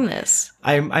Michelle on this.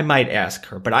 I might ask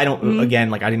her, but I don't.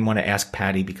 Again, like I didn't want to ask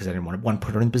Patty because I didn't want to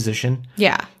put her in a position.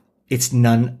 Yeah, it's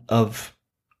none of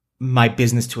my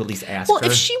business to at least ask her. Well,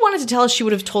 if she wanted to tell us, she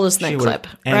would have told us in that clip,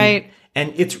 right?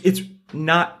 And it's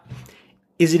not.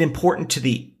 Is it important to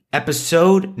the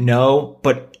episode? No,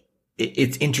 but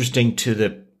it's interesting to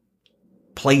the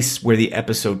place where the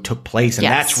episode took place, and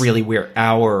that's really where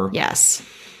our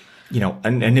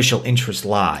an initial interest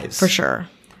lies, for sure.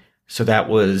 So that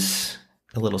was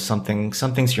a little something.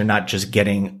 Some things you're not just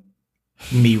getting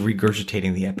me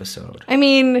regurgitating the episode. I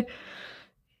mean,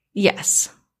 yes.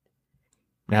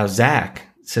 Now Zach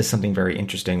says something very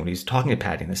interesting when he's talking to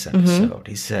Patty in this episode.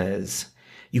 He says,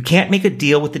 "You can't make a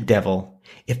deal with the devil.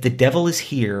 If the devil is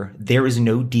here, there is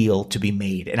no deal to be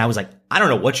made." And I was like, I don't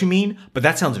know what you mean, but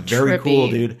that sounds very cool,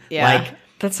 dude. Yeah. Like,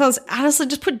 that sounds, honestly,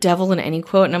 just put devil in any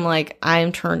quote and I'm like,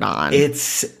 I'm turned on.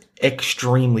 It's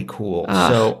extremely cool.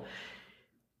 So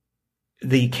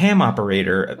the cam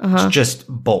operator just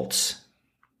bolts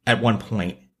at one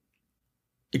point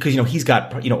because, he's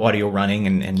got, audio running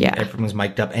and everyone's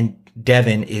mic'd up. And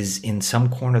Devin is in some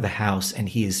corner of the house and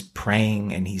he is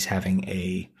praying and he's having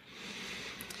I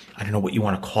don't know what you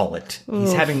want to call it.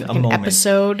 He's having a moment.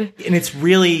 Episode. And it's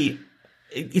really,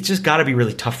 it's just got to be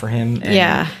really tough for him.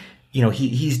 And,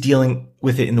 he's dealing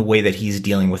with it in the way that he's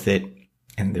dealing with it.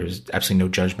 And there's absolutely no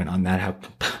judgment on that.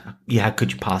 How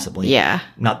could you possibly? Yeah.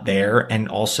 Not there. And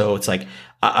also it's like,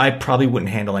 I probably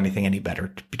wouldn't handle anything any better,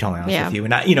 to be totally honest with you.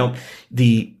 And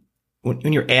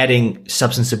when you're adding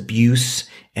substance abuse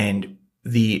and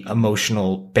the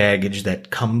emotional baggage that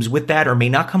comes with that or may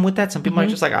not come with that. Some people are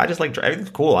just like, I just like drugs. It's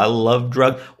cool. I love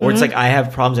drugs. Or it's like, I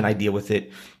have problems and I deal with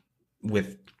it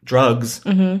with drugs.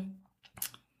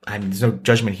 I mean, there's no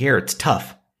judgment here. It's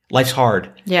tough. Life's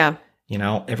hard. Yeah.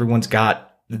 Everyone's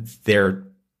got their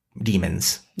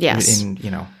demons. Yes.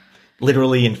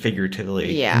 Literally and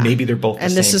figuratively. Yeah. Maybe they're both the same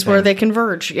and this is thing. where they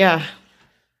converge. Yeah.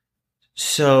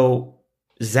 So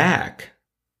Zach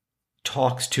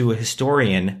talks to a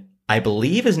historian. I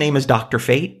believe his name is Dr.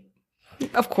 Fate.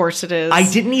 Of course it is. I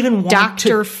didn't even want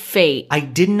Dr. Fate. I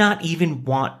did not even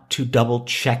want to double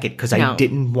check it because I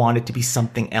didn't want it to be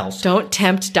something else. Don't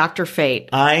tempt Dr. Fate.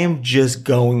 I am just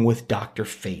going with Dr.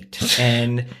 Fate.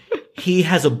 And he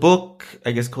has a book,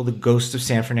 I guess, called The Ghost of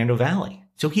San Fernando Valley.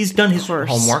 So he's done his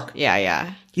homework.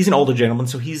 Yeah. He's an older gentleman,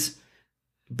 so he's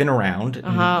been around.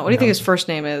 What do you think his first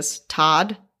name is?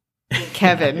 Todd?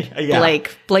 Kevin? Yeah.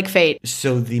 Blake Fate.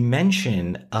 So the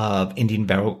mention of Indian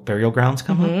burial grounds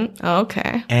come up. Oh,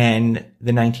 okay. And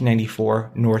the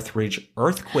 1994 Northridge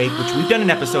earthquake, which we've done an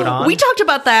episode on. We talked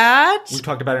about that. We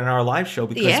talked about it in our live show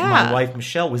because my wife,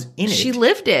 Michelle, was in it. She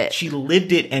lived it. She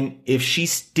lived it. And if she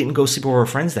didn't go sleep over her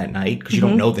friends that night, because you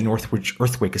don't know the Northridge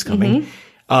earthquake is coming,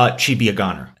 she'd be a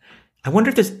goner. I wonder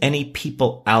if there's any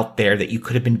people out there that you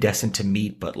could have been destined to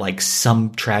meet, but like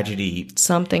some tragedy.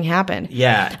 Something happened.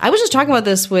 Yeah. I was just talking about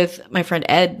this with my friend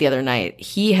Ed the other night.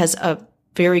 He has a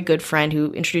very good friend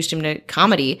who introduced him to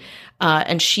comedy.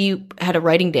 And she had a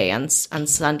writing day on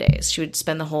Sundays. She would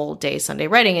spend the whole day Sunday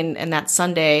writing. And that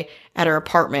Sunday at her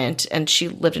apartment, and she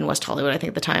lived in West Hollywood, I think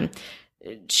at the time,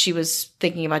 she was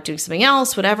thinking about doing something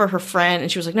else, whatever, her friend,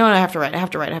 and she was like, no, I have to write. I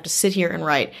have to sit here and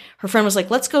write. Her friend was like,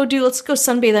 let's go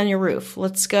sunbathe on your roof.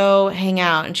 Let's go hang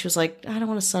out. And she was like, I don't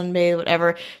want to sunbathe,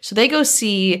 whatever. So they go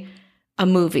see a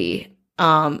movie.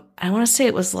 I want to say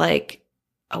it was like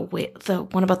the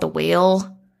one about the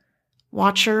whale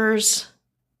watchers,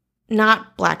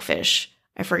 not Blackfish.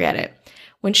 I forget it.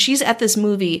 When she's at this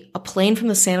movie, a plane from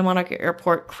the Santa Monica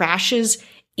airport crashes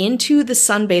into the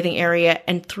sunbathing area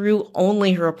and through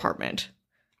only her apartment.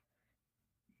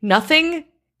 Nothing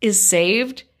is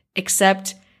saved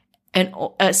except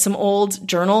some old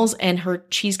journals and her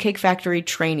Cheesecake Factory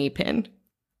trainee pin.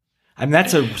 I mean,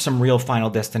 that's some real Final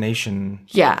Destination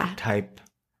type.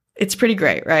 It's pretty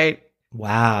great, right?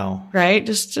 Wow. Right?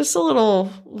 Just a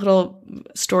little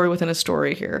story within a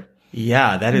story here.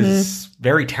 Yeah, that is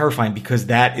very terrifying because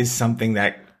that is something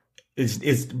that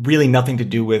is really nothing to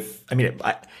do with, I mean,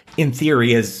 in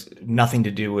theory, has nothing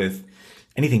to do with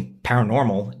anything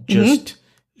paranormal, just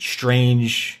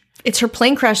strange. It's her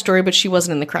plane crash story, but she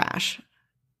wasn't in the crash.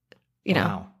 You know.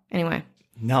 Wow. Anyway.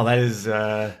 No, that is...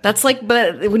 That's like,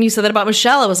 but when you said that about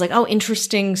Michelle, I was like, oh,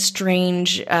 interesting,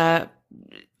 strange,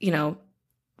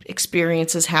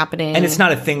 experiences happening. And it's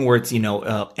not a thing where it's,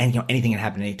 anything can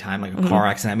happen anytime, like a car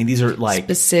accident. I mean, these are like...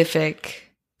 specific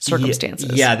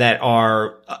circumstances. Yeah, that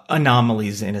are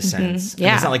anomalies in a sense. Yeah. I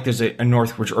mean, it's not like there's a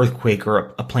Northridge earthquake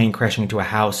or a plane crashing into a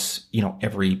house,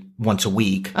 every once a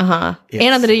week. And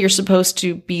on the day you're supposed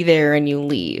to be there and you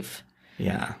leave.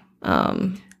 Yeah.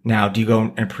 Now, do you go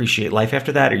and appreciate life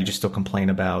after that, or you just still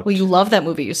complain about... Well, you love that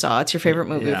movie you saw. It's your favorite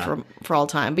movie for all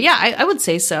time. But yeah, I would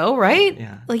say so, right?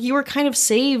 Yeah. Like you were kind of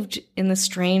saved in this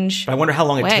strange But I wonder how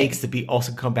long way. it takes to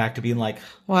also come back to being like,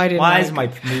 why is my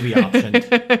movie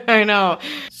optioned? I know.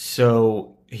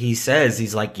 So he says,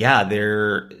 he's like, yeah,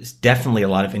 there's definitely a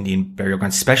lot of Indian burial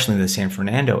grounds, especially in the San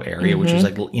Fernando area, which was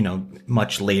like,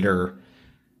 much later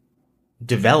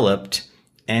developed.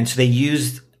 And so they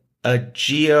used a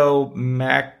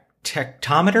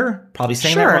geomagnetictometer, probably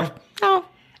saying that wrong. Oh.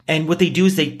 And what they do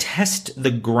is they test the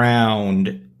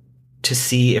ground to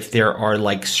see if there are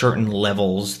like certain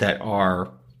levels that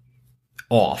are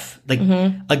off. Like,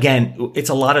 again, it's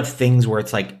a lot of things where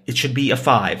it's like, it should be a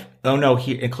 5. Oh no,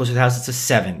 here close to the house, it's a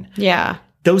 7. Yeah.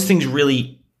 Those things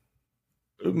really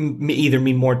either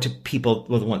mean more to people,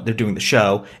 well, the one they're doing the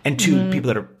show, and to people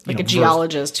that are like a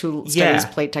geologist who studies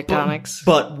plate tectonics,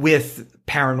 but with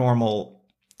paranormal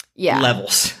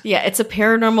levels. Yeah, it's a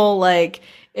paranormal, like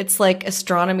it's like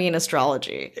astronomy and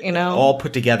astrology, all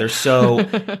put together. So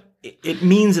it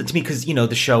means it to me because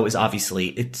the show is obviously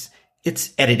it's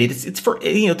edited. It's for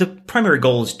the primary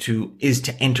goal is to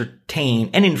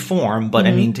entertain and inform, but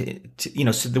I mean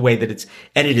so the way that it's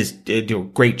edited they do a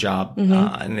great job,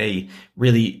 and they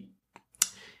really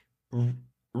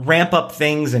ramp up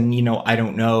things. And I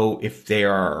don't know if they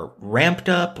are ramped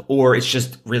up or it's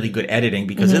just really good editing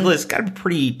because it's got to be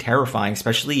pretty terrifying,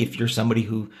 especially if you're somebody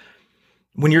who,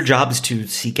 when your job is to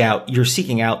you're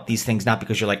seeking out these things not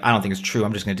because you're like, I don't think it's true,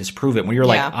 I'm just going to disprove it. When you're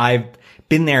like, I've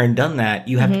been there and done that,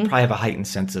 you have to probably have a heightened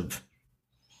sense of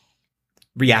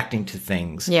reacting to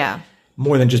things. Yeah.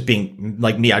 More than just being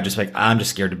like me. I'm just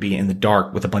scared to be in the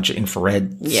dark with a bunch of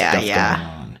infrared stuff going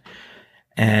on.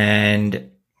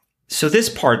 And so this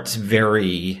part's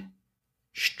very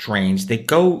strange. They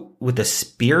go with a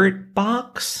spirit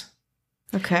box.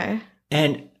 Okay.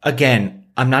 And again,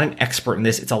 I'm not an expert in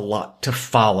this. It's a lot to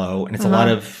follow, and it's a lot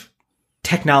of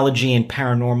technology and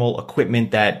paranormal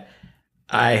equipment that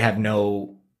I have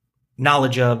no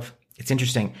knowledge of. It's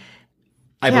interesting.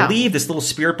 I believe this little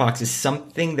spirit box is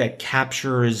something that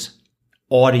captures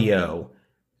audio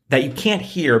that you can't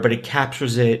hear, but it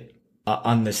captures it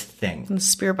on this thing. The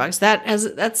spirit box.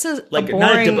 That's a Like boring,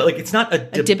 not a it's not a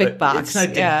Dybbuk box. It's not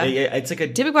it's like a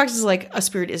Dybbuk box is like a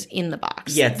spirit is in the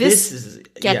box. Yeah, this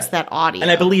gets that audio.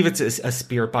 And I believe it's a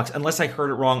spirit box. Unless I heard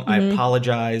it wrong, I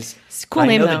apologize. It's a cool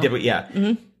name,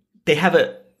 though. They have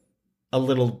a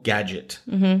little gadget.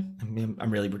 I mean,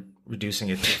 I'm really reducing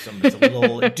it to something that's a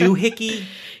little doohickey.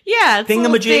 Yeah, it's a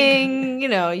little thingamajig. thing. You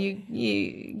know,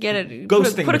 you get it.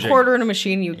 Ghost put a thingamajig. quarter in a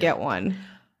machine, you get one.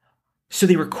 So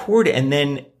they record it, and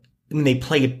then when they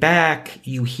play it back,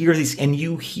 you hear these, and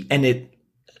it,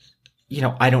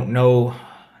 I don't know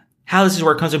how this is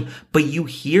where it comes from, but you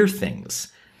hear things.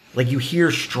 Like you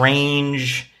hear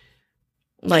strange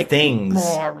things.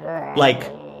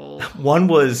 Like one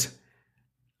was,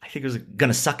 I think it was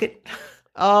Gonna Suck It.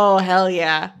 Oh, hell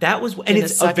yeah. That was, and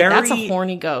it's that's a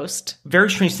horny ghost.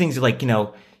 Very strange things like,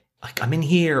 like I'm in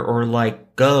here, or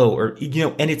like go, or,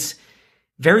 and it's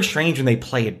very strange when they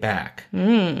play it back.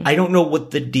 I don't know what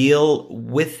the deal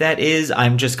with that is.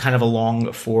 I'm just kind of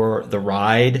along for the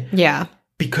ride. Yeah.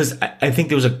 Because I think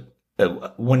there was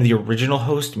one of the original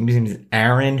hosts, his name is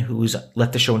Aaron, who's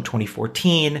left the show in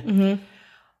 2014.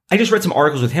 I just read some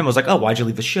articles with him. I was like, oh, why'd you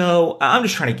leave the show? I'm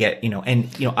just trying to get,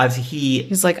 obviously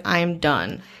he's like, I'm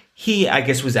done. He, I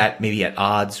guess, was maybe at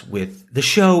odds with the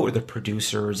show or the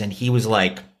producers. And he was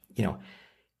like,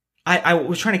 I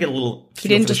was trying to get a little. He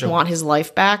didn't just want his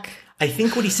life back. I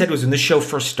think what he said was when the show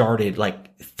first started,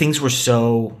 like things were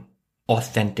so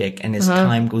authentic, and as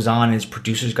time goes on, and his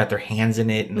producers got their hands in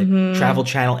it, and the Travel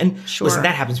Channel, and listen,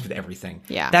 that happens with everything.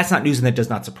 Yeah, that's not news, and that does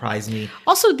not surprise me.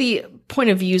 Also, the point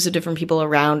of views of different people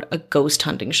around a ghost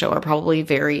hunting show are probably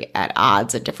very at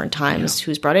odds at different times.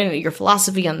 Who's brought in your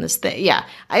philosophy on this thing? Yeah,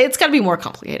 it's got to be more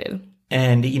complicated.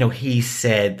 And he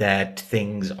said that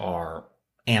things are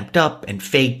amped up and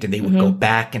faked, and they would go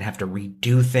back and have to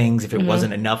redo things if it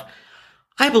wasn't enough.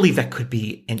 I believe that could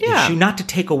be an issue, not to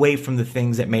take away from the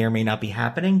things that may or may not be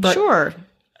happening, but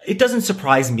it doesn't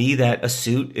surprise me that a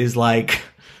suit is like,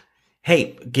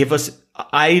 hey, give us,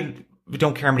 I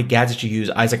don't care how many gadgets you use.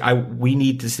 I was like, we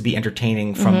need this to be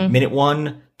entertaining from minute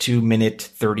 1 to minute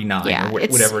 39 or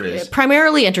whatever it is.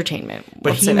 Primarily entertainment.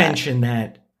 But he mentioned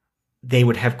that they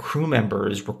would have crew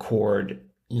members record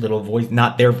little voice,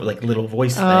 not their like little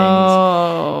voice things.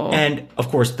 And of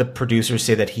course the producers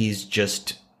say that he's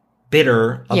just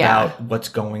bitter about what's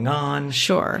going on.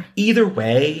 Sure. Either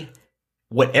way,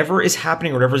 whatever is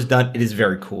happening, whatever is done, it is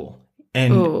very cool.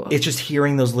 And it's just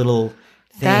hearing those little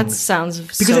things. That sounds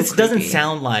because it doesn't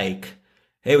sound like,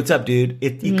 hey, what's up, dude?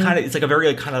 It kind of, it's like a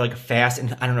very kind of like fast,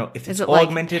 and I don't know if it's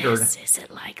augmented or. Is it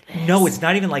like this? No, it's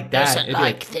not even like that. Is it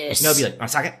like this? No, it'd be like, 1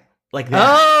 second. Like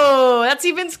that. Oh, that's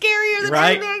even scarier than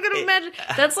right? anything I could imagine.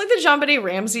 That's like the JonBenet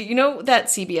Ramsey. You know that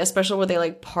CBS special where they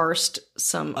like parsed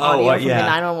some audio from the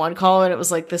 911 call, and it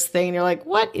was like this thing, and you're like,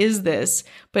 what is this?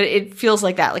 But it feels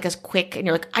like that, like as quick, and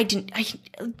you're like, I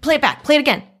play it back, play it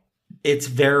again. It's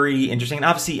very interesting. And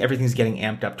obviously everything's getting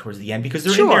amped up towards the end because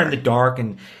they're in there in the dark,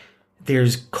 and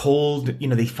there's cold,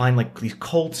 they find like these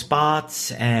cold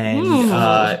spots, and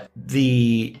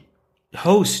the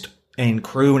host and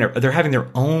crew, and they're having their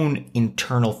own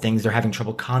internal things. They're having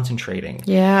trouble concentrating.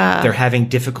 Yeah. They're having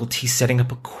difficulty setting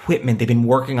up equipment. They've been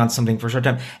working on something for a short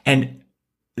time. And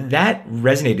that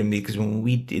resonated with me because when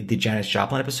we did the Janis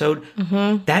Joplin episode,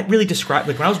 that really described,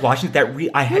 like when I was watching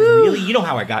it, I had really, you know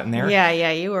how I got in there.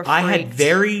 Yeah, you were freaked. I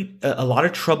had a lot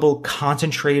of trouble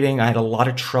concentrating. I had a lot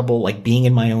of trouble like being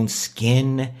in my own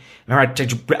skin. Remember,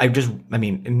 I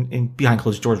mean, in behind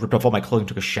closed doors, ripped off all my clothing,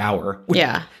 took a shower.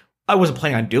 Yeah. I wasn't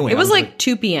planning on doing. It was like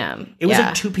 2 p.m. It was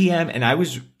like 2 p.m. and I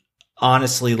was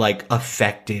honestly like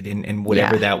affected in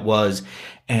whatever that was.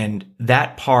 And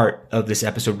that part of this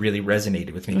episode really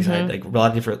resonated with me because I had like a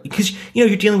lot of different, because,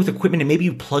 you're dealing with equipment and maybe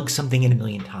you plug something in a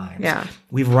million times. Yeah.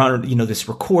 We've run, this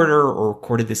recorder or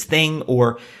recorded this thing,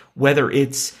 or whether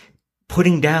it's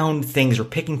putting down things or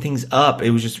picking things up. It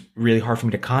was just really hard for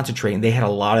me to concentrate. And they had a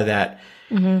lot of that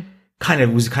kind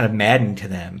of maddening to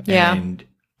them. Yeah. And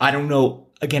I don't know.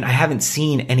 Again, I haven't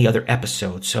seen any other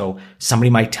episodes, so somebody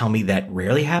might tell me that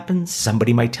rarely happens.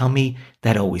 Somebody might tell me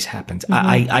that always happens.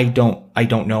 I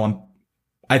don't know.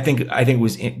 I think it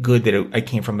was good that I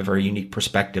came from a very unique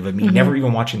perspective of me never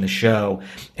even watching the show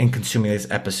and consuming this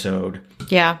episode.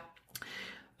 Yeah.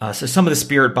 So some of the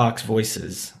spirit box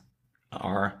voices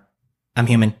are, I'm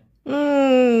human.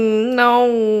 No.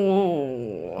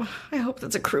 I hope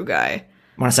that's a crew guy.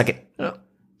 Want a second? Oh,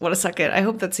 what a second. I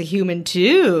hope that's a human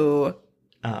too.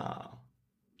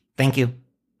 Thank you.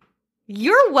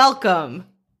 You're welcome.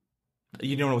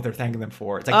 You don't know what they're thanking them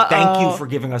for. It's like, thank you for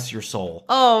giving us your soul.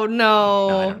 Oh,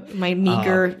 no. My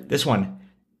meager. This one.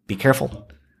 Be careful.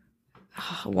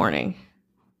 Warning.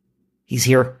 He's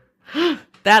here.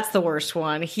 That's the worst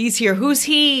one. He's here. Who's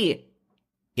he?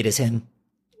 It is him.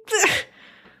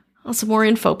 Some more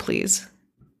info, please.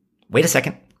 Wait a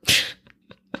second.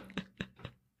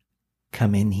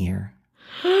 Come in here.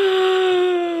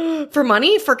 For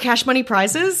money? For cash money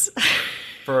prizes?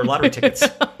 For lottery tickets.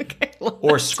 Okay.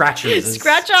 Or scratchers.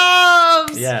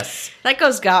 Scratch-offs! Yes. That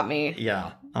ghost got me.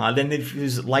 Yeah. Then they've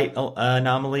used light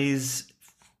anomalies.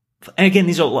 And again,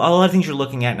 these are a lot of things you're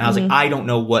looking at. And I was like, I don't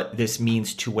know what this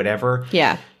means to whatever.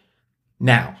 Yeah.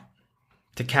 Now,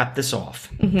 to cap this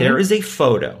off, there is a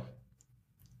photo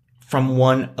from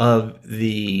one of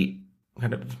the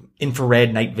kind of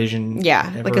infrared night vision. Yeah,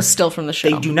 whatever. like a still from the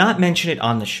show. They do not mention it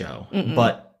on the show,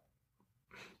 but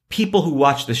people who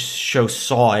watched the show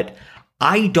saw it.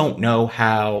 I don't know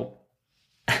how,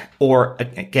 or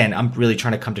again, I'm really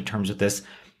trying to come to terms with this.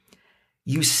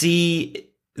 You see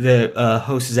the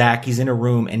host, Zach, he's in a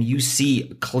room and you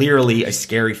see clearly a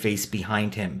scary face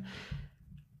behind him.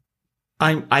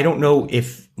 I don't know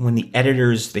if when the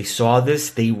editors, they saw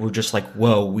this, they were just like,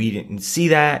 whoa, we didn't see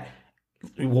that.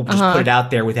 We'll just put it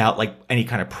out there without like any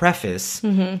kind of preface,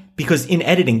 because in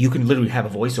editing you can literally have a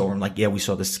voiceover and like, yeah, we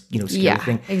saw this, scary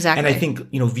thing. Exactly. And I think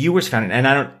viewers found it, and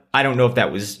I don't know if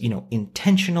that was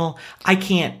intentional. I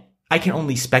can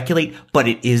only speculate, but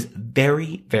it is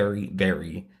very, very,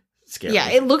 very scary. Yeah,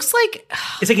 it looks like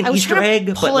it's like an Easter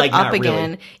egg, but like not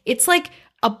really. It's like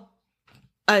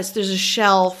there's a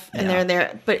shelf and they're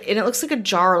there, and it looks like a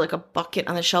jar, like a bucket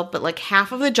on the shelf, but like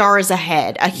half of the jar is a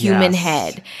head, a human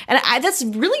head. And that's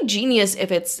really genius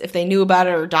if they knew about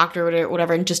it or doctored it or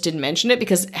whatever and just didn't mention it,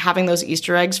 because having those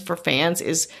Easter eggs for fans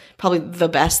is probably the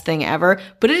best thing ever.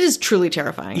 But it is truly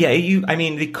terrifying. Yeah,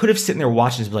 they could have sitting there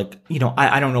watching this, like,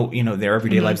 I don't know, their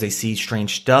everyday lives, they see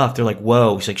strange stuff. They're like,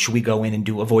 whoa, it's like, should we go in and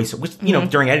do a voice? Which,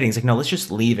 during editing, it's like, no, let's just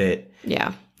leave it.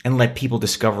 Yeah. And let people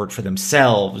discover it for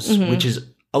themselves, which is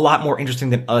a lot more interesting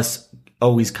than us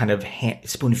always kind of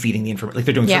spoon feeding the information. Like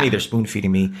they're doing for me, they're spoon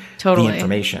feeding me the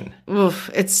information. Oof,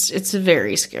 it's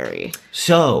very scary.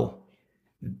 So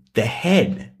the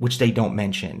head, which they don't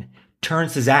mention,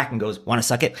 turns to Zach and goes, "Want to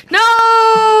suck it?" No!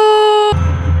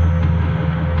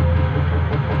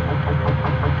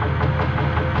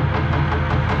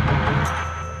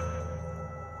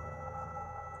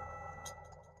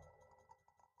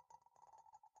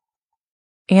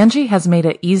 Angie has made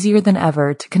it easier than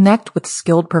ever to connect with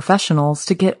skilled professionals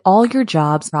to get all your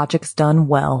jobs projects done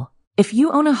well. If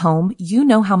you own a home, you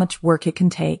know how much work it can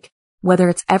take, whether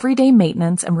it's everyday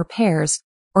maintenance and repairs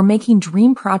or making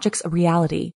dream projects a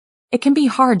reality. It can be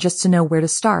hard just to know where to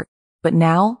start, but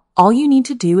now all you need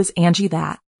to do is Angie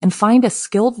that and find a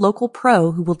skilled local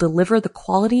pro who will deliver the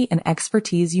quality and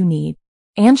expertise you need.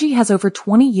 Angie has over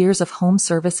 20 years of home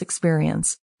service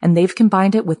experience, and they've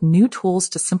combined it with new tools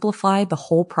to simplify the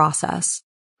whole process.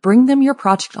 Bring them your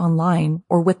project online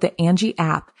or with the Angie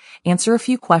app, answer a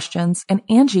few questions, and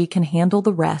Angie can handle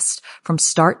the rest from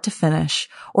start to finish,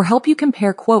 or help you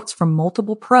compare quotes from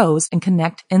multiple pros and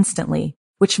connect instantly,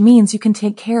 which means you can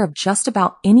take care of just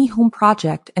about any home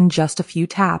project in just a few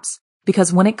taps.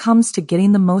 Because when it comes to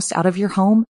getting the most out of your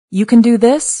home, you can do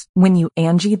this when you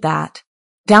Angie that.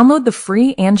 Download the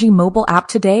free Angie mobile app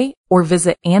today or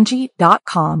visit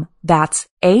Angie.com. That's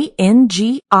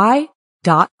ANGI.com.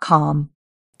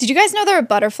 Did you guys know there are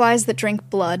butterflies that drink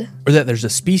blood? Or that there's a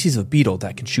species of beetle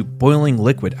that can shoot boiling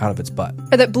liquid out of its butt?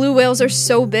 Or that blue whales are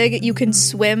so big you can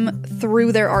swim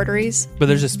through their arteries? But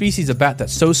there's a species of bat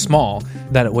that's so small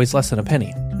that it weighs less than a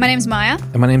penny. My name's Maya.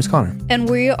 And my name's Connor. And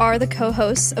we are the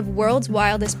co-hosts of World's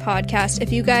Wildest Podcast.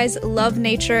 If you guys love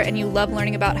nature and you love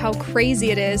learning about how crazy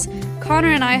it is, Connor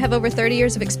and I have over 30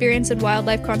 years of experience in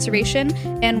wildlife conservation,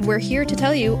 and we're here to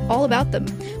tell you all about them.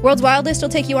 World's Wildest will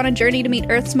take you on a journey to meet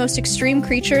Earth's most extreme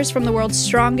creatures, from the world's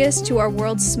strongest to our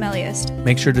world's smelliest.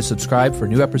 Make sure to subscribe for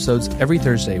new episodes every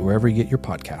Thursday wherever you get your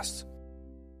podcasts.